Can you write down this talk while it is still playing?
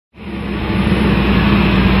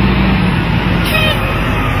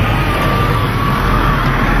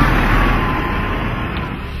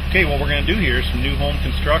Okay, what we're going to do here is some new home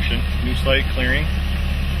construction, new site clearing.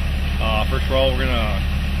 First of all, we're going to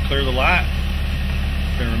clear the lot.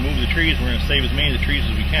 We're going to remove the trees. We're going to save as many of the trees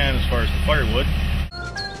as we can as far as the firewood.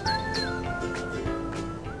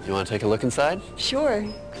 You want to take a look inside? Sure.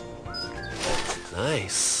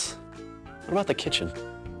 Nice. What about the kitchen?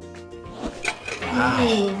 Wow.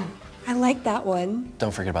 Ooh, I like that one.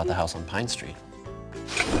 Don't forget about the house on Pine Street.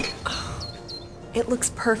 It looks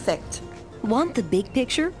perfect. Want the big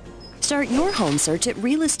picture? Start your home search at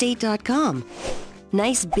realestate.com.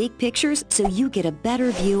 Nice big pictures so you get a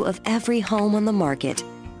better view of every home on the market.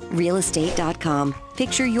 Realestate.com.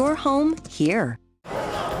 Picture your home here.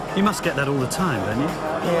 You must get that all the time, don't you?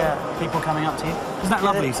 Yeah. People coming up to you. Isn't that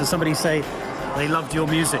lovely? So somebody say they loved your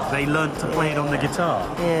music, they learnt to play it on the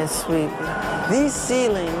guitar. Yeah, sweet. These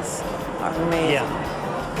ceilings are amazing.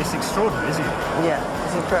 Yeah. It's extraordinary, isn't it? Yeah,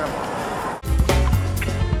 it's incredible.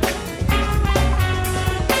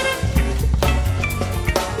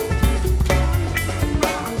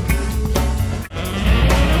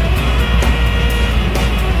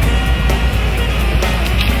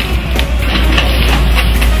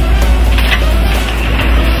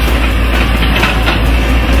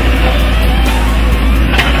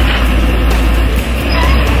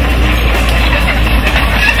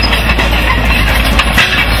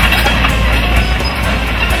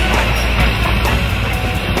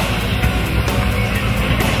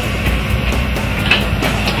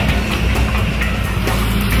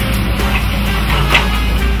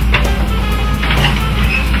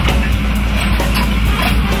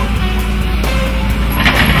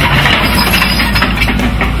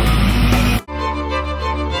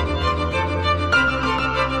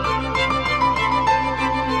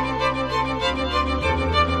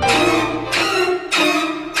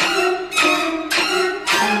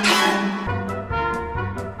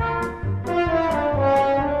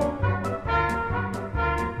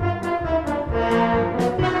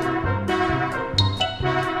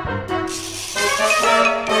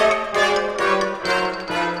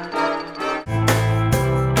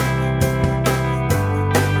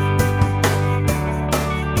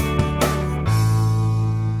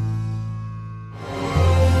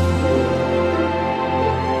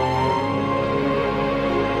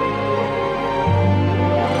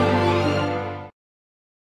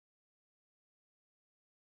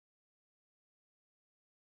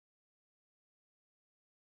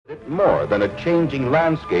 More than a changing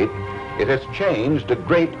landscape, it has changed a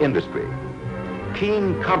great industry.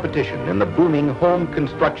 Keen competition in the booming home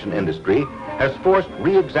construction industry has forced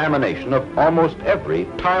re-examination of almost every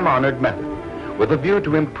time-honored method, with a view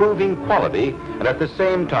to improving quality and at the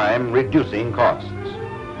same time reducing costs.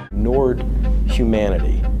 Ignored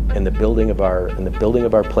humanity in the building of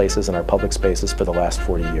our places and our public spaces for the last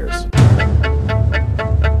 40 years.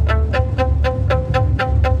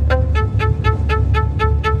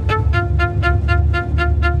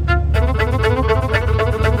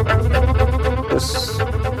 This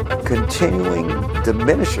continuing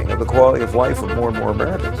diminishing of the quality of life of more and more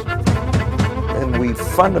Americans. And we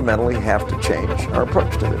fundamentally have to change our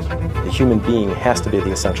approach to this. The human being has to be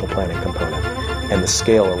the essential planning component and the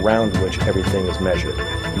scale around which everything is measured,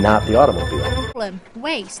 not the automobile.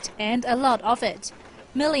 Waste, and a lot of it.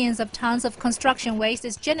 Millions of tons of construction waste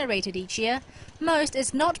is generated each year. Most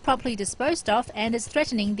is not properly disposed of and is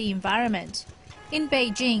threatening the environment. In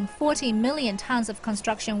Beijing, 40 million tons of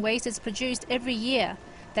construction waste is produced every year.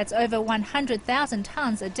 That's over 100,000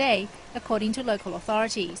 tons a day, according to local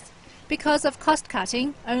authorities. Because of cost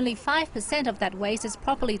cutting, only 5% of that waste is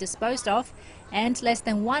properly disposed of, and less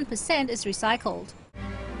than 1% is recycled.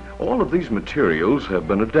 All of these materials have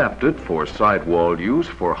been adapted for sidewall use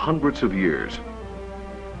for hundreds of years.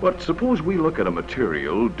 But suppose we look at a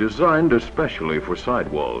material designed especially for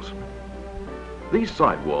sidewalls. These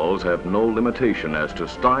sidewalls have no limitation as to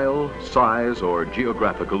style, size, or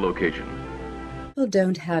geographical location. People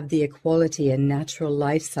don't have the equality and natural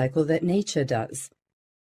life cycle that nature does.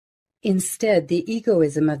 Instead, the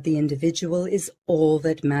egoism of the individual is all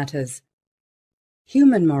that matters.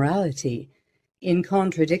 Human morality, in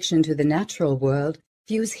contradiction to the natural world,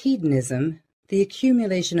 views hedonism, the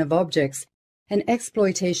accumulation of objects, and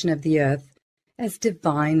exploitation of the earth as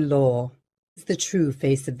divine law, as the true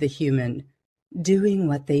face of the human, doing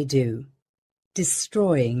what they do,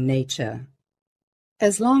 destroying nature.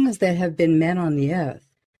 As long as there have been men on the earth,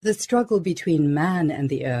 the struggle between man and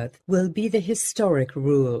the earth will be the historic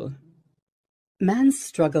rule. Man's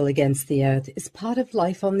struggle against the earth is part of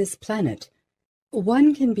life on this planet.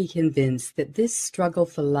 One can be convinced that this struggle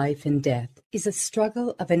for life and death is a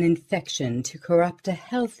struggle of an infection to corrupt a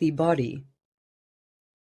healthy body.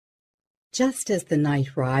 Just as the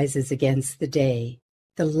night rises against the day,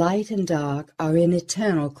 the light and dark are in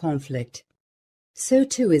eternal conflict. So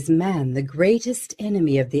too is man the greatest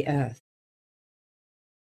enemy of the earth.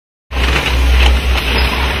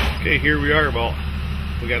 Okay, here we are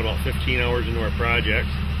we got about 15 hours into our project.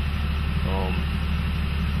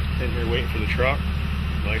 Sitting here waiting for the truck.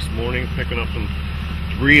 Nice morning, picking up some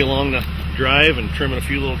debris along the drive and trimming a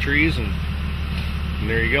few little trees, and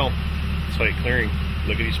there you go. Site clearing,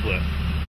 lickety split.